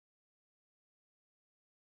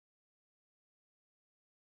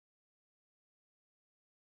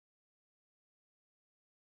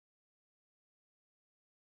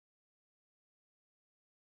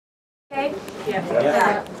Okay?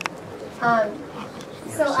 Yeah.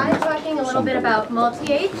 So I'm talking a little bit about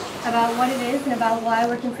multi-age, about what it is and about why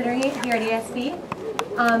we're considering it here at ASB.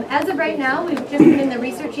 As of right now, we've just been in the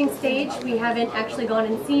researching stage. We haven't actually gone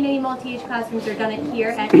and seen any multi-age classrooms or done it here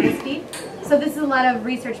at ASB. So this is a lot of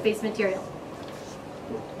research-based material.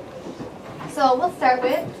 So we'll start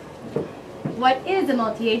with, what is a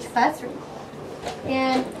multi-age classroom?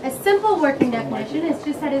 And a simple working definition is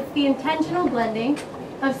just that it's the intentional blending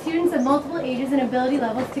of students of multiple ages and ability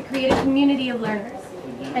levels to create a community of learners.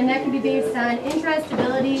 And that can be based on interest,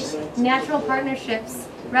 ability, natural partnerships,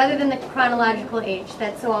 rather than the chronological age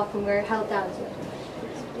that so often we're held down to.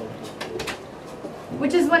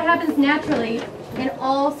 Which is what happens naturally in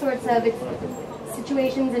all sorts of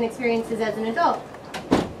situations and experiences as an adult.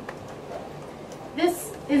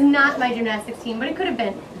 This is not my gymnastics team, but it could have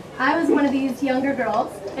been. I was one of these younger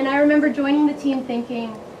girls, and I remember joining the team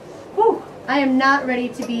thinking, whew, I am not ready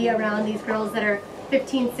to be around these girls that are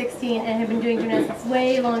 15, 16 and have been doing gymnastics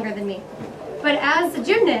way longer than me. But as a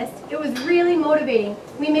gymnast, it was really motivating.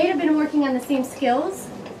 We may have been working on the same skills,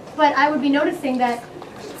 but I would be noticing that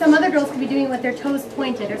some other girls could be doing it with their toes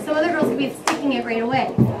pointed, or some other girls could be sticking it right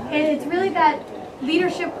away. And it's really that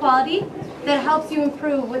leadership quality that helps you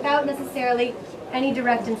improve without necessarily any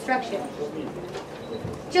direct instruction.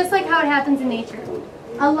 Just like how it happens in nature.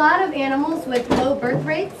 A lot of animals with low birth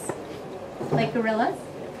rates, like gorillas,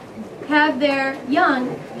 have their young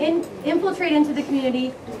infiltrate into the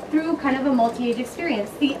community through kind of a multi-age experience.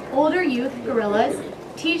 The older youth gorillas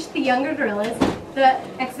teach the younger gorillas the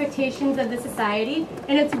expectations of the society,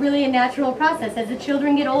 and it's really a natural process. As the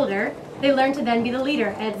children get older, they learn to then be the leader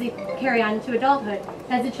as they carry on to adulthood.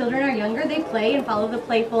 As the children are younger, they play and follow the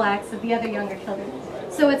playful acts of the other younger children.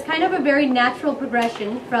 So it's kind of a very natural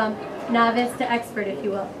progression from novice to expert, if you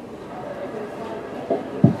will.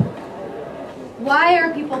 Why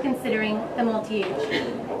are people considering the multi-age?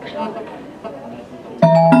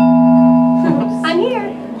 I'm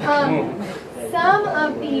here. Some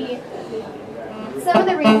of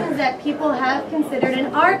the reasons that people have considered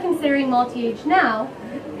and are considering multi-age now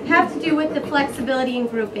have to do with the flexibility in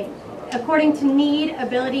grouping, according to need,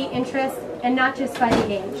 ability, interest, and not just by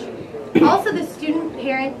the age. Also, the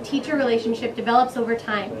student-parent-teacher relationship develops over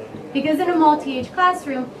time. Because in a multi-age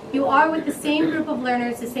classroom, you are with the same group of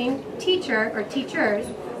learners, the same teacher or teachers,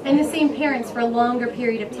 and the same parents for a longer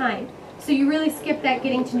period of time. So you really skip that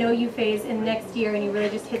getting to know you phase in the next year and you really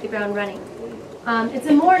just hit the ground running. It's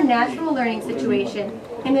a more natural learning situation,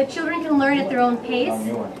 and the children can learn at their own pace,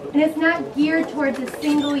 and it's not geared towards a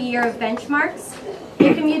single year of benchmarks.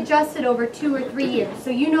 It can be adjusted over 2 or 3 years. So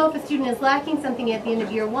you know if a student is lacking something at the end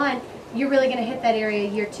of year 1, you're really going to hit that area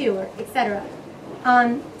year 2, or etc.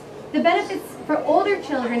 The benefits for older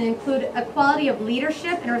children include a quality of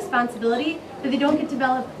leadership and responsibility that they don't get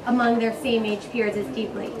developed among their same age peers as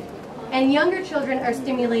deeply. And younger children are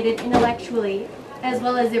stimulated intellectually as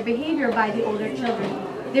well as their behavior by the older children.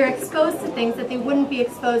 They're exposed to things that they wouldn't be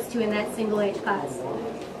exposed to in that single age class.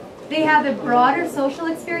 They have a broader social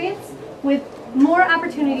experience with more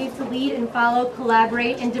opportunities to lead and follow,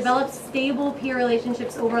 collaborate, and develop stable peer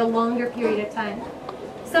relationships over a longer period of time.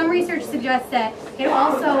 Some research suggests that it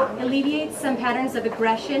also alleviates some patterns of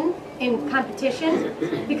aggression in competition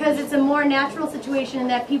because it's a more natural situation in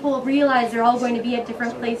that people realize they're all going to be at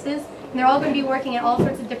different places and they're all going to be working at all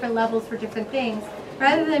sorts of different levels for different things,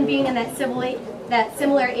 rather than being in that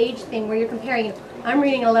similar age thing where you're comparing, I'm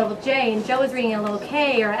reading a level J and Joe is reading a level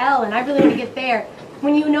K or L and I really want to get there.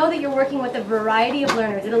 When you know that you're working with a variety of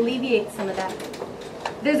learners, it alleviates some of that.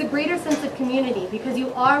 There's a greater sense of community because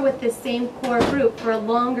you are with this same core group for a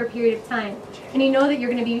longer period of time. And you know that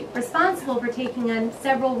you're going to be responsible for taking on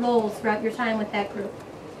several roles throughout your time with that group.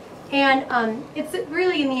 And it's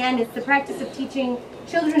really, in the end, it's the practice of teaching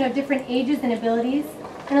children of different ages and abilities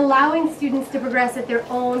and allowing students to progress at their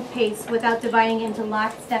own pace without dividing into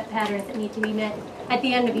lockstep patterns that need to be met at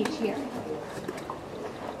the end of each year.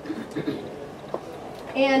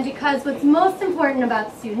 And because what's most important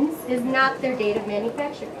about students is not their date of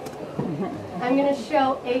manufacture. I'm going to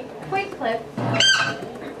show a quick clip.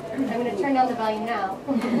 I'm going to turn down the volume now.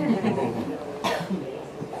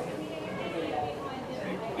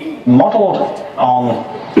 Modeled on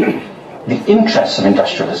the interests of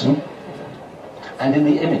industrialism and in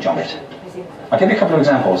the image of it. I'll give you a couple of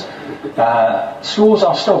examples. Schools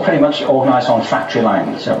are still pretty much organized on factory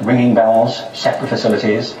lines, ringing bells, separate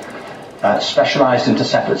facilities, specialized into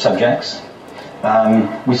separate subjects.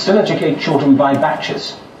 We still educate children by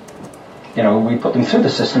batches. You know, we put them through the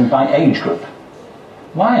system by age group.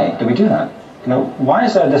 Why do we do that? You know, why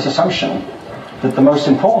is there this assumption that the most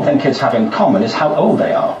important thing kids have in common is how old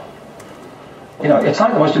they are? You know, it's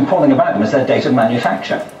like the most important thing about them is their date of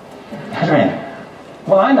manufacture. You know what I mean?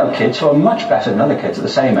 Well, I know kids who are much better than other kids at the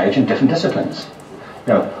same age in different disciplines,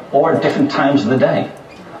 you know, or at different times of the day,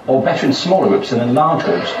 or better in smaller groups than in large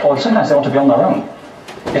groups, or sometimes they want to be on their own.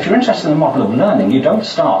 If you're interested in the model of learning, you don't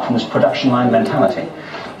start from this production line mentality.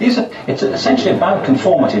 It's essentially about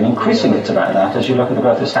conformity, and increasingly it's about that as you look at the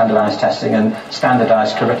growth of standardized testing and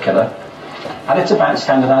standardized curricula, and it's about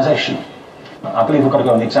standardization. I believe we've got to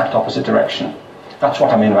go in the exact opposite direction. That's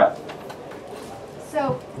what I mean about.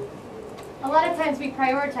 So, a lot of times we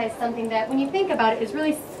prioritize something that, when you think about it, is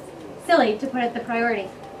really silly to put at the priority.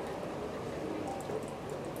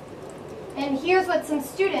 And here's what some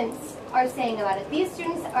students are saying about it. These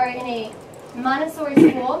students are in a Montessori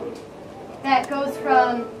school that goes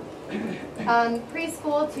from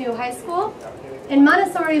preschool to high school. And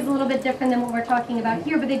Montessori is a little bit different than what we're talking about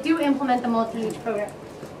here, but they do implement the multi-age program.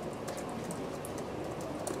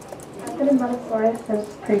 I've been in Montessori since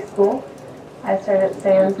preschool. I started at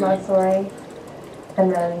Sam's Montessori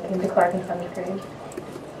and then came to Clark in 7th grade.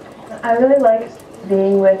 I really liked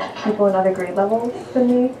being with people in other grade levels than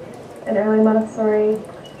me in early Montessori.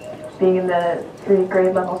 Being in the 3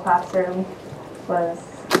 grade level classroom was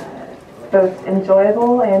both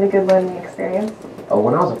enjoyable and a good learning experience.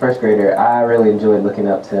 When I was a first grader, I really enjoyed looking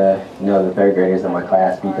up to, you know, the third graders in my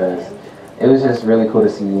class because it was just really cool to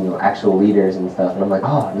see, you know, actual leaders and stuff. And I'm like,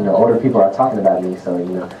 oh, you know, older people are talking about me, so, you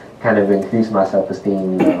know, kind of increased my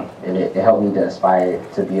self-esteem, you know, and it helped me to aspire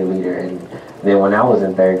to be a leader. And then when I was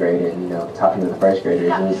in third grade and, you know, talking to the first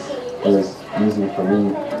graders, it was easy for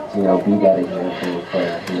me to, you know, be that example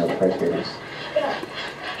for, you know, the first graders.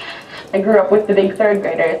 I grew up with the big third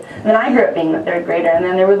graders, and then I grew up being the third grader, and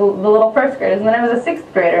then there was the little first graders, and then I was a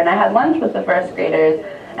 6th grader, and I had lunch with the first graders,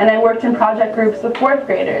 and I worked in project groups with 4th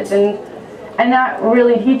graders, and that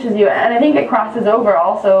really teaches you, and I think it crosses over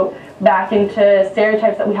also back into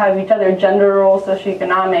stereotypes that we have of each other, gender roles,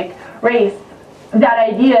 socioeconomic, race, that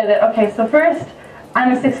idea that, okay, so first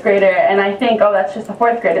I'm a 6th grader, and I think, oh, that's just a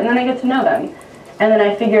 4th grader, and then I get to know them. And then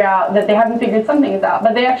I figure out that they haven't figured some things out,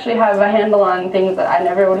 but they actually have a handle on things that I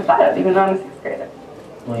never would have thought of, even though I'm a 6th grader.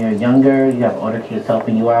 When you're younger, you have older kids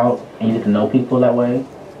helping you out, and you get to know people that way.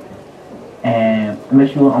 And it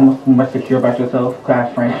makes you almost more secure about yourself. I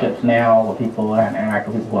have friendships now with people and interact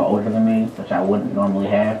with people who are older than me, which I wouldn't normally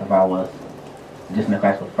have if I was just in the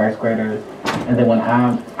class with first graders. And then when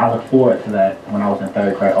I look forward to that when I was in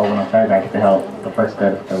 3rd grade, or when I'm 3rd grade, I get to help the first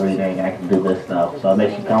graders with the reading, and I can do this stuff. So it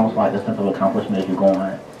makes you almost like the sense of accomplishment as you're going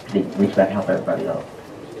to reach back and help everybody else.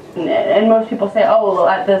 And most people say, oh, well,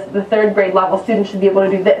 at the 3rd grade level, students should be able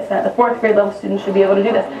to do this, and at the 4th grade level, students should be able to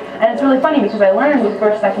do this. And it's really funny because I learned with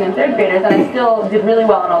 1st, 2nd, and 3rd graders, and I still did really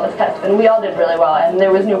well on all those tests, and we all did really well, and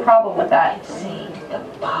there was no problem with that. See the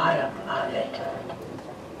bottom of it.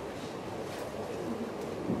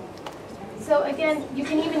 So again, you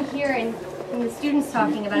can even hear in the students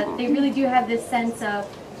talking about it, they really do have this sense of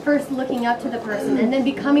first looking up to the person and then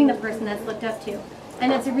becoming the person that's looked up to.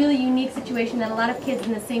 And it's a really unique situation that a lot of kids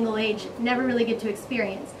in the single age never really get to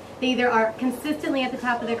experience. They either are consistently at the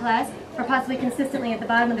top of their class or possibly consistently at the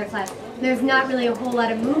bottom of their class. There's not really a whole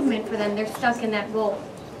lot of movement for them. They're stuck in that role.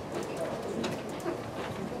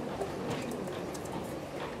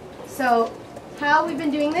 So how we've been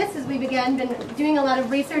doing this is we've again been doing a lot of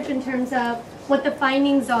research in terms of what the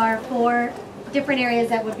findings are for different areas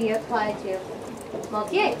that would be applied to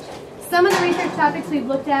multi-age. Some of the research topics we've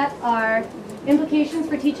looked at are implications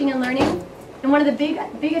for teaching and learning. And one of the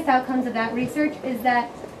biggest outcomes of that research is that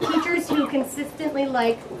teachers who consistently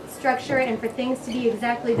like structure and for things to be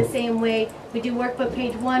exactly the same way, we do workbook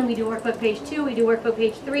page 1, we do workbook page 2, we do workbook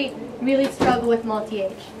page 3, really struggle with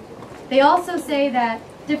multi-age. They also say that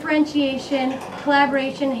differentiation,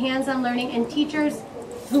 collaboration, hands-on learning, and teachers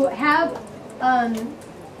who have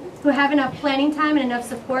enough planning time and enough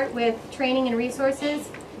support with training and resources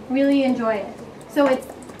really enjoy it. So it's,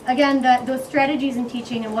 again, those strategies in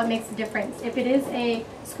teaching and what makes the difference. If it is a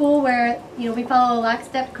school where we follow a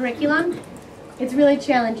lockstep curriculum, it's really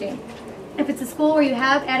challenging. If it's a school where you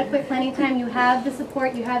have adequate planning time, you have the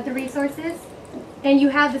support, you have the resources, and you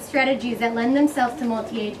have the strategies that lend themselves to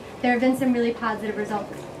multi-age, there have been some really positive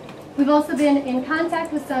results. We've also been in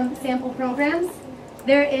contact with some sample programs.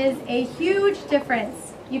 There is a huge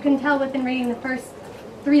difference. You can tell within reading the first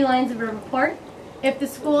 3 lines of a report if the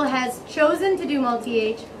school has chosen to do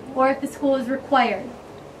multi-age or if the school is required.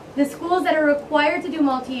 The schools that are required to do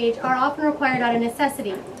multi-age are often required out of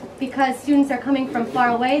necessity because students are coming from far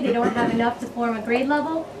away, they don't have enough to form a grade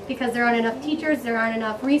level because there aren't enough teachers, there aren't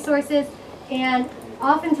enough resources, and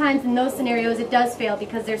oftentimes in those scenarios it does fail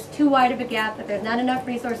because there's too wide of a gap, that there's not enough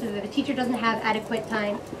resources, that the teacher doesn't have adequate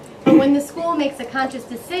time. But when the school makes a conscious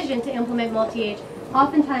decision to implement multi-age,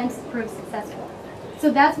 oftentimes it proves successful.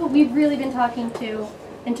 So that's what we've really been talking to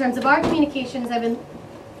in terms of our communications. I've been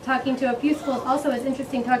talking to a few schools. Also, it's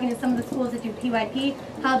interesting talking to some of the schools that do PYP,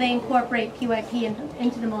 how they incorporate PYP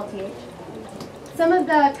into the multi-age. Some of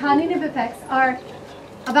the cognitive effects are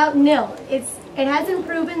about nil. It hasn't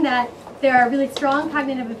proven that there are really strong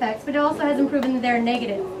cognitive effects, but it also hasn't proven that they're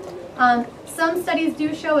negative. Some studies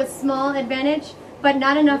do show a small advantage, but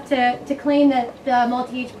not enough to claim that the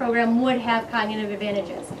multi-age program would have cognitive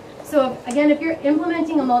advantages. So again, if you're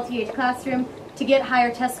implementing a multi-age classroom to get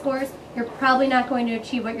higher test scores, you're probably not going to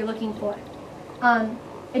achieve what you're looking for.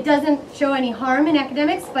 It doesn't show any harm in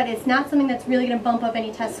academics, but it's not something that's really going to bump up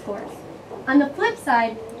any test scores. On the flip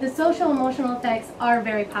side, the social emotional effects are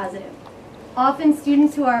very positive. Often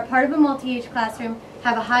students who are a part of a multi-age classroom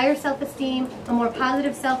have a higher self-esteem, a more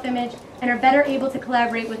positive self-image, and are better able to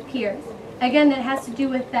collaborate with peers. Again, that has to do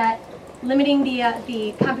with that limiting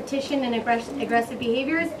the competition and aggressive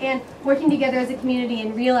behaviors and working together as a community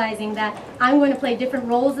and realizing that I'm going to play different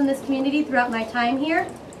roles in this community throughout my time here,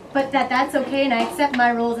 but that's okay, and I accept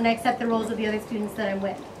my roles and I accept the roles of the other students that I'm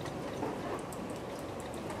with.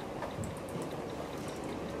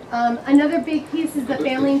 Another big piece is the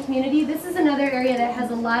family and community. This is another area that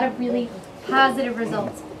has a lot of really positive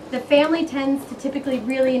results. The family tends to typically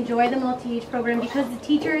really enjoy the multi-age program because the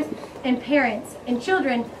teachers and parents and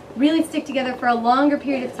children really stick together for a longer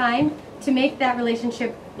period of time to make that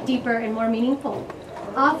relationship deeper and more meaningful.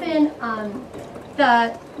 Often,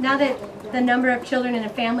 now that the number of children in a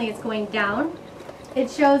family is going down,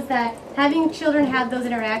 it shows that having children have those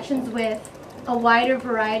interactions with a wider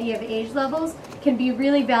variety of age levels can be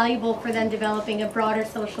really valuable for them developing a broader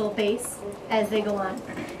social base as they go on.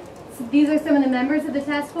 So these are some of the members of the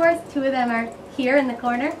task force. 2 of them are here in the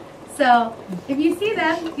corner. So if you see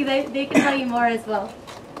them, they can tell you more as well.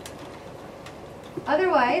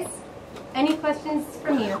 Otherwise, any questions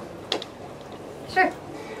from you? Sure.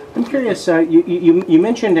 I'm curious. You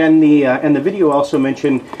mentioned, and the video also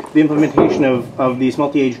mentioned the implementation of these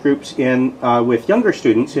multi-age groups with younger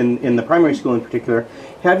students in the primary school in particular.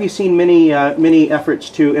 Have you seen many efforts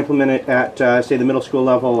to implement it at say the middle school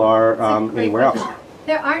level or anywhere else?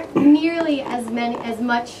 There aren't nearly as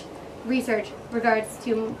much research regards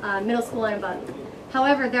to middle school and above.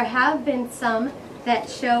 However, there have been some that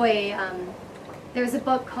show there's a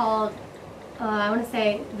book called, I want to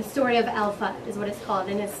say, The Story of Alpha is what it's called,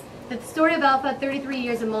 and it's the story of Alpha, 33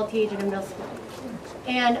 years of multi-age in a middle school.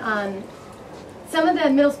 And some of the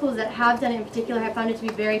middle schools that have done it in particular have found it to be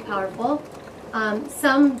very powerful.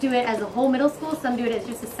 Some do it as a whole middle school, some do it as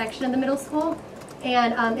just a section of the middle school.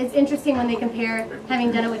 And it's interesting when they compare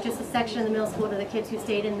having done it with just a section of the middle school to the kids who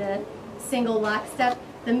stayed in the single lockstep.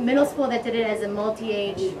 The middle school that did it as a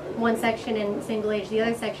multi-age, one section, and single age, the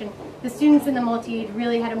other section, the students in the multi-age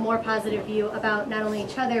really had a more positive view about not only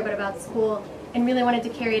each other but about school and really wanted to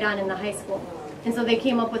carry it on in the high school. And so they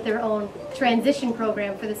came up with their own transition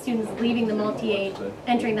program for the students leaving the multi-age,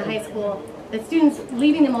 entering the high school. The students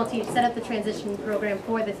leaving the multi-age set up the transition program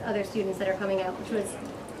for the other students that are coming out, which was,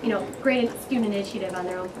 great student initiative on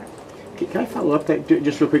their own part. Can I follow up that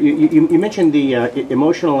just real quick? You mentioned the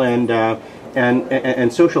emotional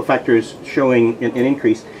and social factors showing an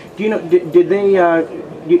increase. Do you know? Did they?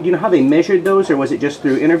 Do you know how they measured those, or was it just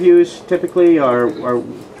through interviews typically, or?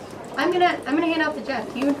 I'm gonna hand off to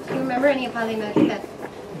Jeff. Do you remember any of how they measured that?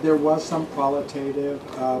 There was some qualitative,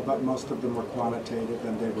 but most of them were quantitative,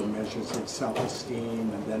 and they were measures of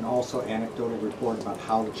self-esteem, and then also anecdotal report about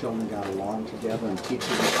how the children got along together, and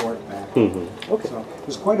teacher report back. Mm-hmm. Okay. So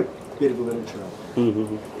there's quite a bit of literature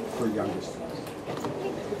for younger students.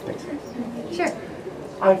 Sure.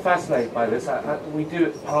 I'm fascinated by this. We do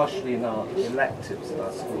it partially in our electives at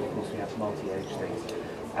our school. Of course, we have multi-age things.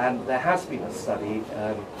 And there has been a study,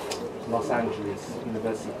 Los Angeles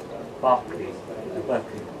University, Berkeley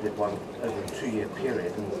did one over a 2-year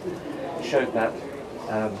period and showed that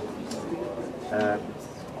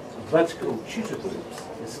vertical tutor groups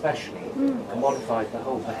especially modified the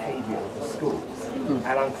whole behaviour of the school. And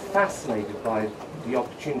I'm fascinated by the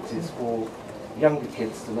opportunities for younger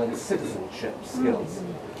kids to learn citizenship skills.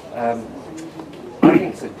 I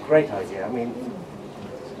think it's a great idea. I mean,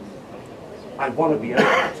 I want to be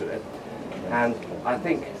open to it, and I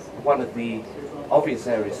think one of the obvious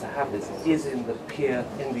areas to have this is in the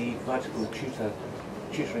vertical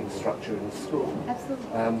tutoring structure in the school.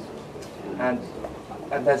 Absolutely. And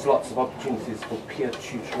there's lots of opportunities for peer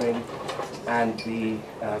tutoring, and the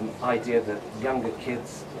idea that younger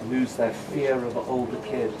kids lose their fear of older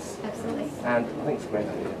kids. Absolutely. And I think it's a great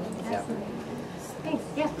idea. Absolutely. Thanks.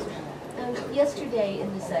 Yeah. Yesterday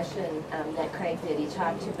in the session that Craig did, he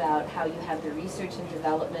talked about how you have the research and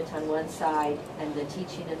development on one side and the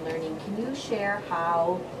teaching and learning. Can you share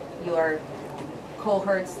how your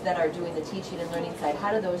cohorts that are doing the teaching and learning side,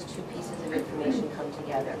 how do those two pieces of information come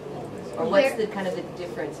together? Or what's the kind of the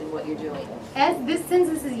difference in what you're doing? Since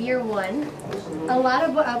this is year one, a lot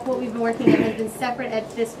of what we've been working on has been separate at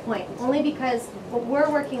this point. Only because what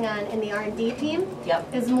we're working on in the R&D team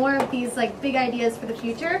is more of these like big ideas for the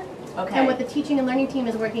future. Okay. And what the teaching and learning team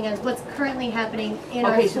is working on is what's currently happening in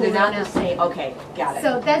our school. Okay, school so they're not right the same. Okay, got it.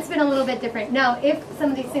 So that's been a little bit different. Now, if some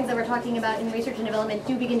of these things that we're talking about in research and development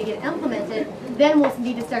do begin to get implemented, then we'll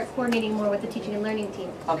need to start coordinating more with the teaching and learning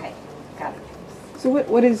team. Okay, got it. So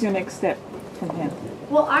what is your next step from here?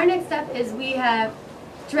 Well, our next step is we have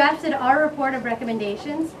drafted our report of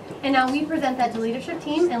recommendations, and now we present that to leadership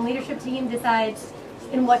team, and leadership team decides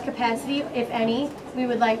in what capacity, if any, we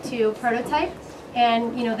would like to prototype.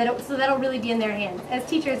 And you know so that'll really be in their hands. As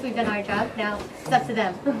teachers, we've done our job. Now it's up to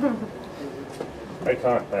them. I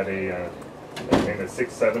taught at in a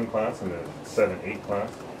 6-7 class and a 7-8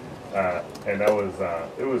 class, and that was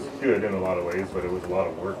it was good in a lot of ways, but it was a lot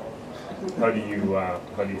of work. How do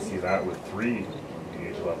you see that with 3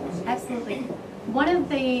 age levels? Absolutely. One of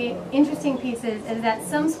the interesting pieces is that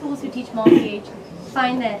some schools who teach multi-age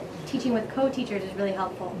find that teaching with co-teachers is really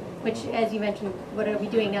helpful, which, as you mentioned, what are we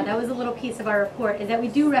doing now? That was a little piece of our report, is that we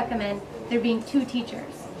do recommend there being 2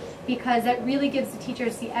 teachers, because that really gives the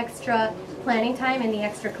teachers the extra planning time and the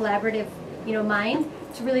extra collaborative, mind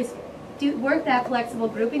to really work that flexible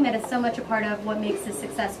grouping that is so much a part of what makes this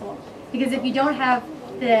successful. Because if you don't have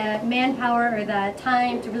the manpower or the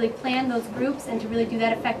time to really plan those groups and to really do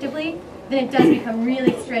that effectively, then it does become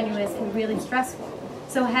really strenuous and really stressful.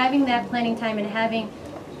 So having that planning time and having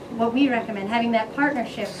what we recommend, having that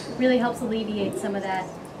partnership, really helps alleviate some of that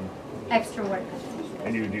extra work.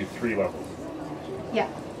 And you would do 3 levels? Yeah.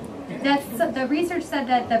 The research said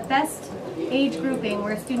that the best age grouping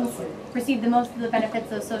where students receive the most of the benefits,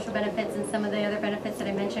 those social benefits and some of the other benefits that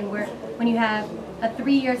I mentioned, were when you have a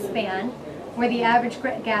 3-year span where the average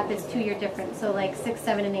gap is 2-year difference. So like 6,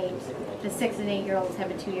 7, and 8. The 6 and 8-year-olds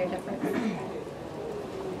have a 2-year difference.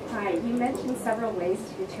 Hi, you mentioned several ways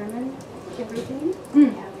to determine the grouping.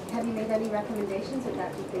 Have you made any recommendations, or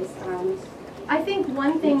that be based on? I think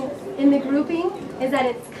one thing in the grouping is that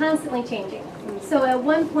it's constantly changing. So at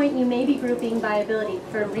one point you may be grouping by ability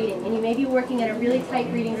for reading, and you may be working at a really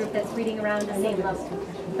tight reading group that's reading around the same level.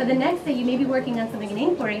 But the next day you may be working on something in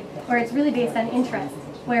inquiry where it's really based on interest,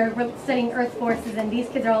 where we're studying Earth forces and these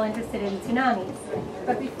kids are all interested in tsunamis.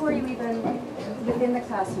 But before you even, within the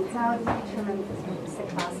classroom, how do you determine the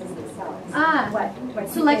classes themselves? What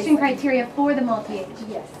Selection criteria for the multi-age.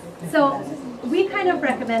 Yes. So we kind of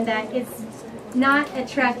recommend that it's not a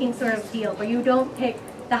tracking sort of deal where you don't pick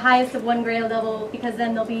the highest of one grade level because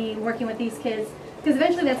then they'll be working with these kids, because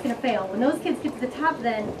eventually that's going to fail. When those kids get to the top,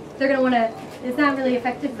 then they're going to want to, it's not really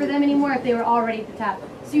effective for them anymore if they were already at the top.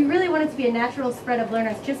 So you really want it to be a natural spread of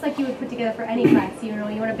learners, just like you would put together for any class. You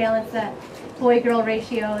want to balance the boy-girl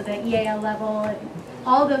ratio, the EAL level, and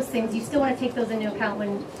all those things. You still want to take those into account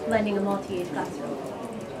when blending a multi-age classroom.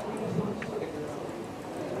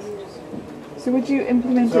 So would you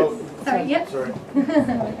implement it? Sorry, yep. Sorry.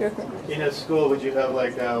 In a school, would you have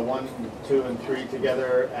like 1, 2, and 3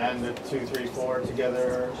 together, and the 2, 3, 4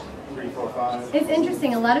 together, 3, 4, 5? It's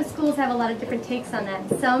interesting. A lot of schools have a lot of different takes on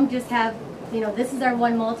that. Some just have, this is our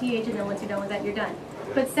one multi-age, and then once you're done with that, you're done.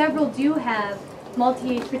 But several do have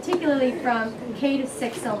multi-age, particularly from K to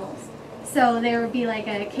 6 almost. So there would be like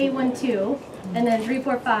a K1, 2, and then 3,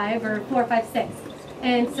 4, 5, or 4, 5, 6.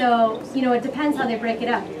 And so, it depends how they break it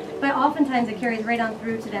up. But oftentimes it carries right on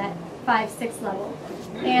through to that 5, 6 level.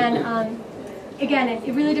 And again,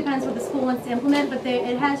 it really depends what the school wants to implement, but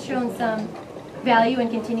it has shown some value in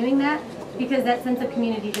continuing that, because that sense of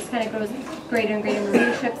community just kind of grows greater and greater. And the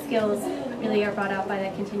leadership skills really are brought out by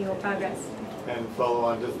that continual progress. And follow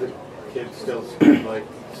on, does the kid still spend like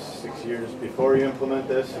 6 years before you implement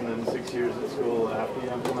this, and then 6 years at school after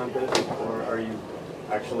you implement this? Or are you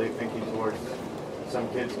actually thinking towards some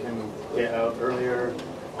kids can get out earlier?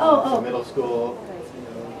 To middle school.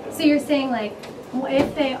 So you're saying like,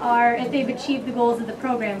 if they've achieved the goals of the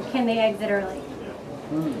program, can they exit early?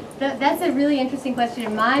 Yeah. That's a really interesting question.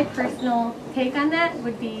 And my personal take on that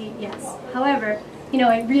would be yes. However,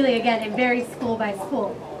 it really, again, it varies school by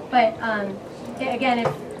school. But again,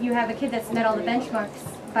 if you have a kid that's met all the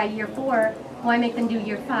benchmarks by year 4, why make them do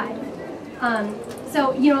year 5?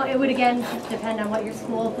 So, it would again depend on what your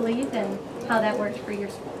school believes and how that worked for your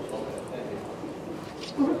school.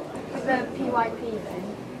 With the PYP then,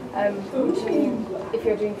 would you, if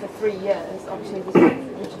you're doing for 3 years, obviously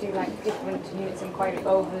would you do like different units inquiry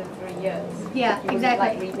over the 3 years? Yeah, you exactly.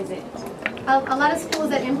 Like revisit. A lot of schools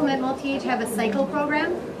that implement multi-age have a cycle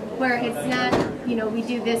program where it's not, you know, we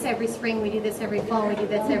do this every spring, we do this every fall, we do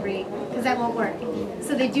this every, because that won't work.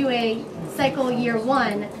 So they do a cycle year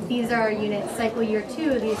 1, these are our units, cycle year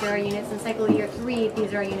 2, these are our units, and cycle year 3,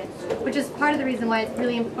 these are our units, which is part of the reason why it's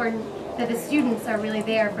really important that the students are really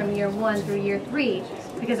there from year 1 through year 3,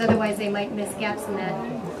 because otherwise they might miss gaps in that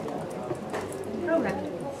program.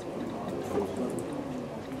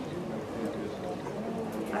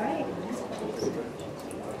 All right.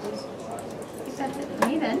 I think that's it for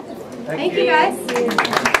me then. Thank you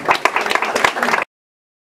guys.